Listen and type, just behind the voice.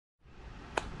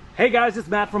Hey guys, it's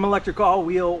Matt from Electric All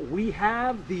Wheel. We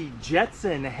have the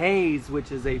Jetson Haze,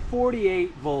 which is a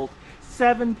 48 volt,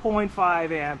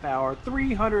 7.5 amp hour,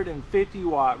 350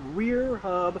 watt rear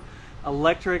hub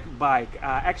electric bike.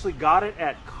 I actually got it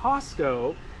at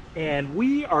Costco, and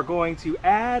we are going to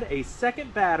add a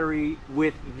second battery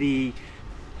with the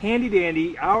handy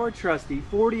dandy, our trusty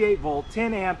 48 volt,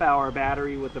 10 amp hour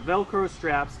battery with the Velcro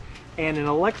straps and an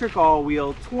Electric All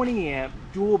Wheel 20 amp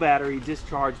dual battery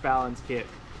discharge balance kit.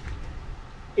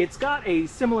 It's got a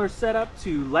similar setup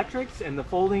to Lectric's and the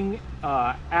folding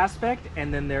aspect,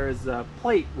 and then there is a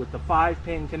plate with the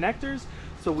 5-pin connectors,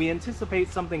 so we anticipate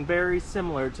something very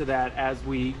similar to that as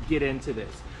we get into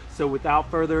this. So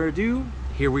without further ado,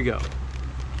 here we go.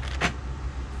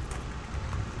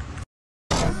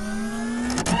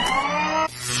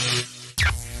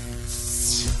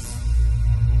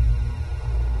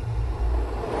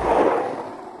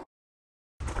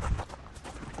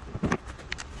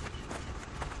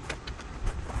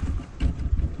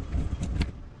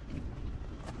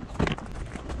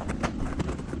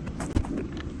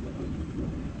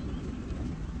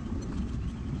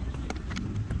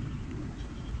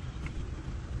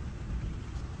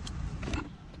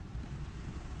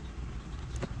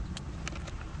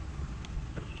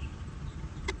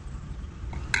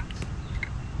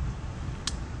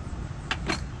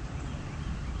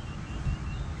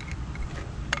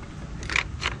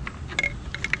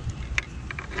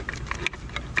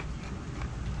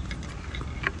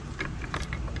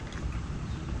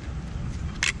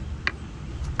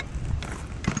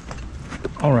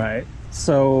 All right,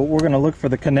 so we're gonna look for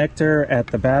the connector at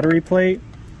the battery plate.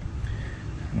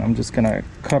 And I'm just gonna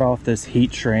cut off this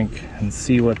heat shrink and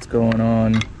see what's going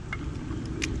on.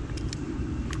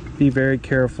 Be very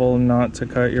careful not to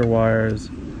cut your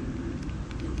wires.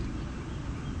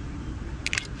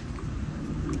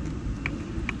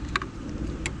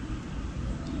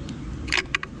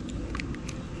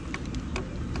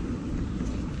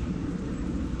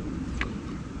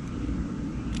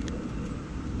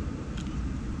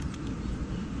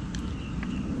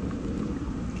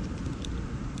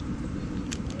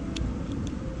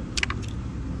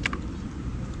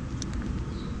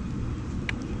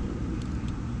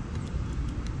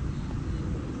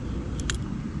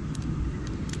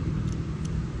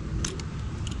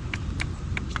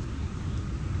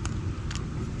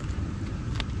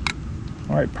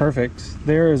 All right, perfect.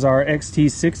 There is our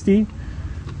XT60.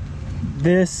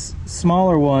 This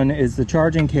smaller one is the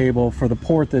charging cable for the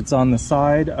port that's on the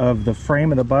side of the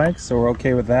frame of the bike, so we're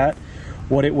okay with that.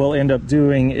 What it will end up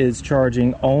doing is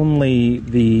charging only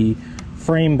the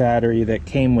frame battery that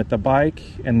came with the bike,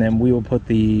 and then we will put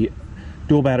the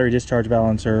dual battery discharge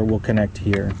balancer will connect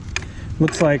here.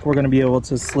 Looks like we're going to be able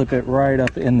to slip it right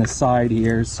up in the side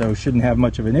here, so shouldn't have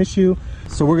much of an issue.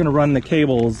 So we're going to run the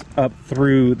cables up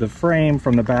through the frame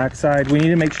from the back side. We need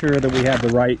to make sure that we have the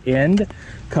right end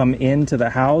come into the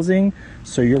housing.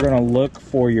 So you're going to look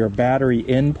for your battery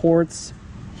in ports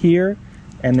here,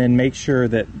 and then make sure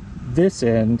that this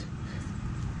end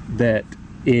that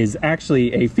is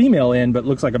actually a female end but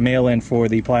looks like a male end for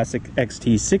the plastic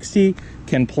XT60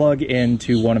 can plug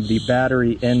into one of the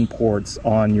battery end ports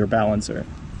on your balancer.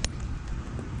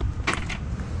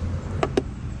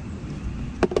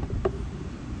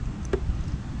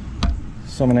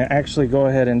 So I'm going to actually go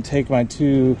ahead and take my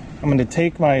two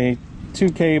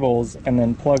cables and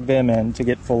then plug them in to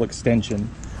get full extension.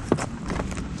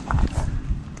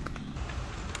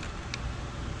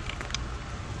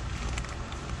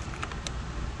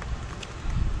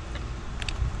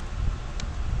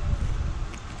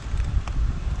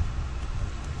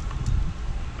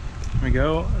 There we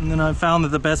go. And then I found that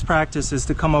the best practice is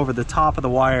to come over the top of the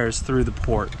wires through the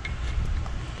port.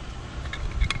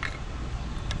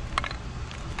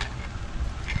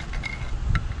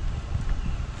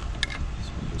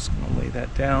 So I'm just going to lay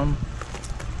that down.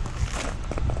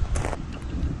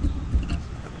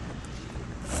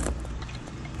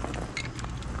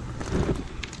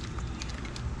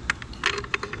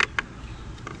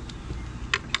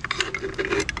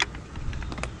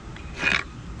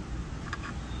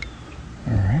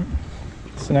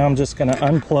 So now I'm just going to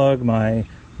unplug my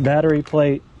battery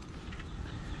plate,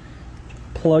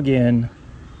 plug in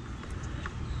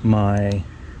my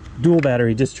dual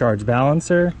battery discharge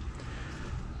balancer.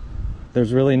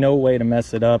 There's really no way to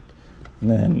mess it up. And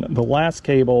then the last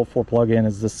cable for plug-in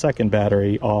is the second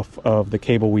battery off of the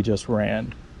cable we just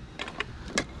ran.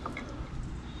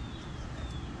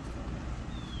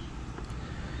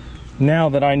 Now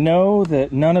that I know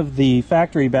that none of the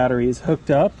factory battery is hooked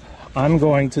up, I'm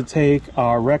going to take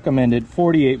our recommended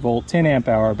 48 volt 10 amp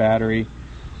hour battery,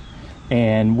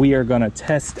 and we are going to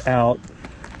test out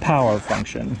power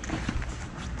function.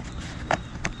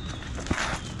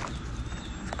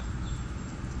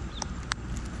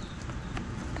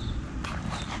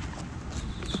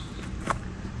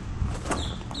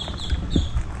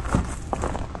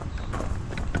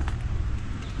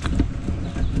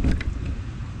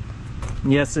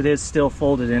 Yes, it is still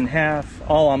folded in half.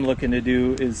 All I'm looking to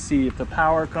do is see if the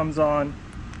power comes on,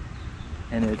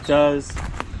 and it does.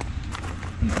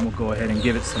 And then we'll go ahead and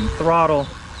give it some throttle.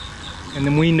 And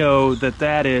then we know that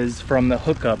that is from the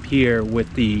hookup here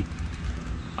with the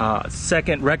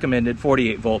second recommended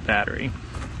 48 volt battery.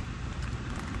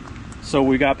 So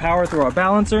we got power through our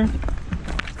balancer.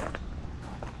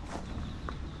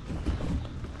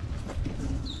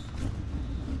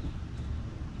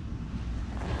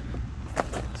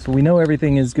 So we know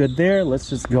everything is good there. Let's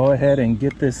just go ahead and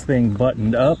get this thing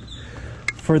buttoned up.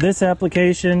 For this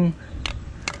application,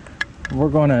 we're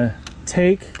gonna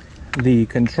take the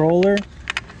controller,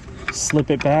 slip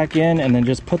it back in, and then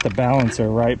just put the balancer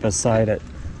right beside it.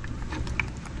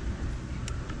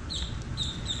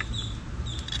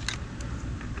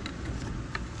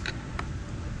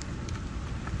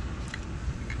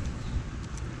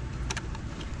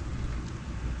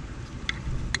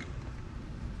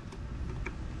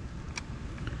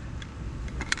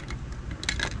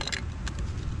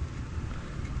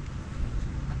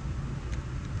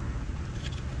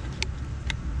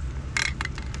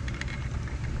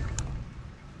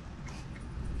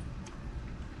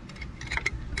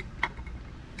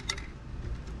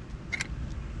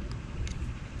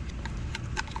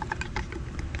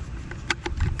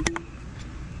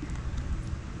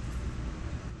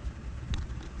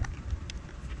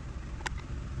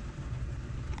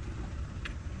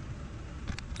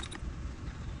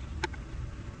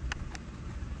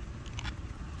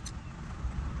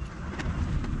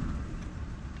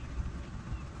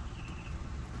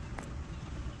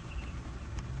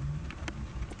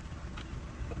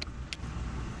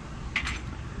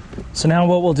 So now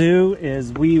what we'll do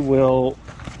is we will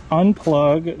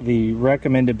unplug the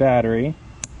recommended battery,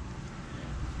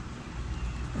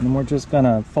 and we're just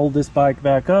gonna fold this bike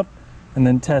back up and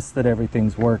then test that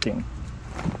everything's working.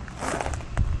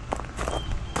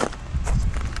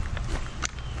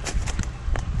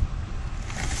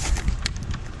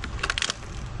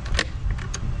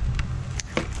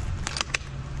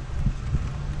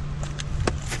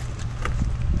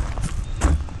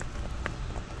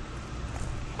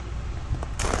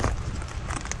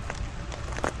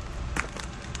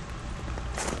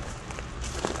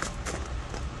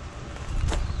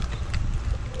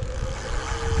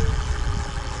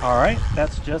 All right,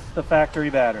 that's just the factory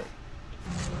battery.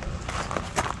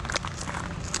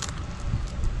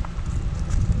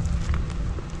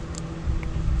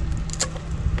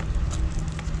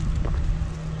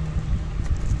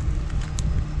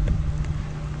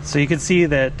 So you can see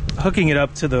that hooking it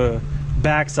up to the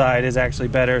backside is actually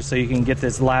better, so you can get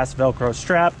this last Velcro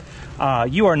strap.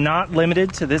 You are not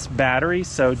limited to this battery,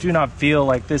 so do not feel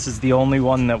like this is the only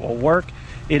one that will work.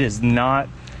 It is not.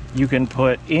 You can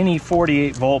put any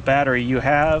 48 volt battery you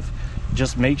have,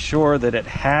 just make sure that it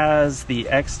has the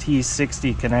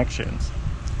XT60 connections.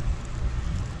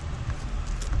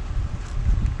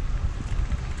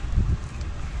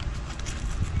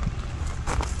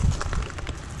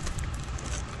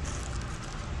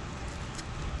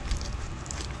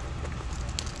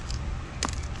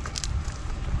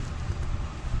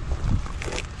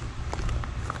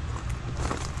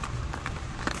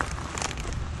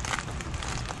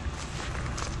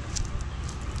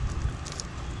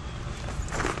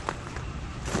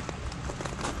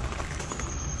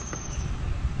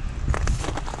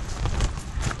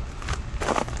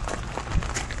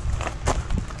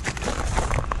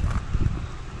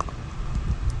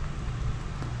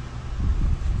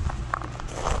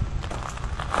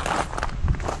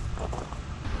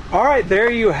 All right, there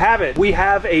you have it. We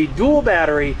have a dual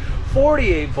battery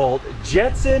 48 volt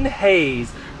Jetson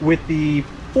Haze with the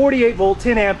 48 volt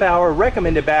 10 amp hour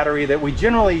recommended battery that we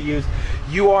generally use.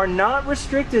 You are not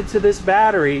restricted to this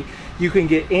battery. You can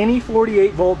get any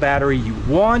 48 volt battery you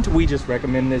want. We just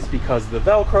recommend this because of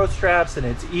the Velcro straps and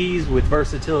its ease with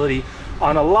versatility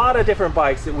on a lot of different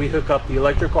bikes that we hook up the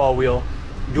electric all-wheel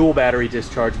dual battery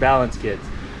discharge balance kits.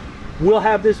 We'll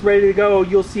have this ready to go.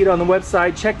 You'll see it on the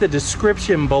website. Check the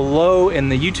description below in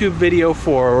the YouTube video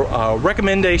for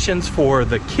recommendations for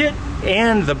the kit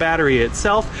and the battery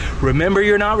itself. Remember,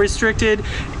 you're not restricted.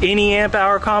 Any amp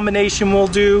hour combination will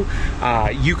do.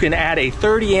 You can add a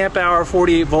 30 amp hour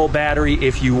 48 volt battery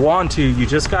if you want to. You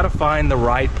just got to find the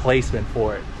right placement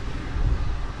for it.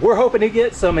 We're hoping to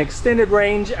get some extended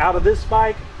range out of this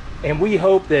bike. And we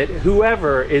hope that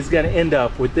whoever is going to end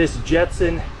up with this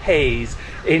Jetson Haze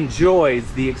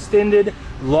enjoys the extended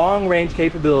long-range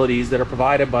capabilities that are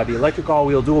provided by the electric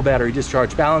all-wheel dual battery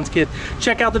discharge balance kit.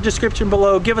 Check out the description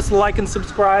below, give us a like and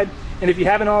subscribe, and if you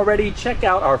haven't already, check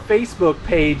out our Facebook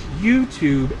page,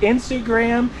 YouTube,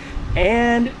 Instagram,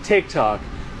 and TikTok.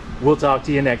 We'll talk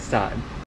to you next time.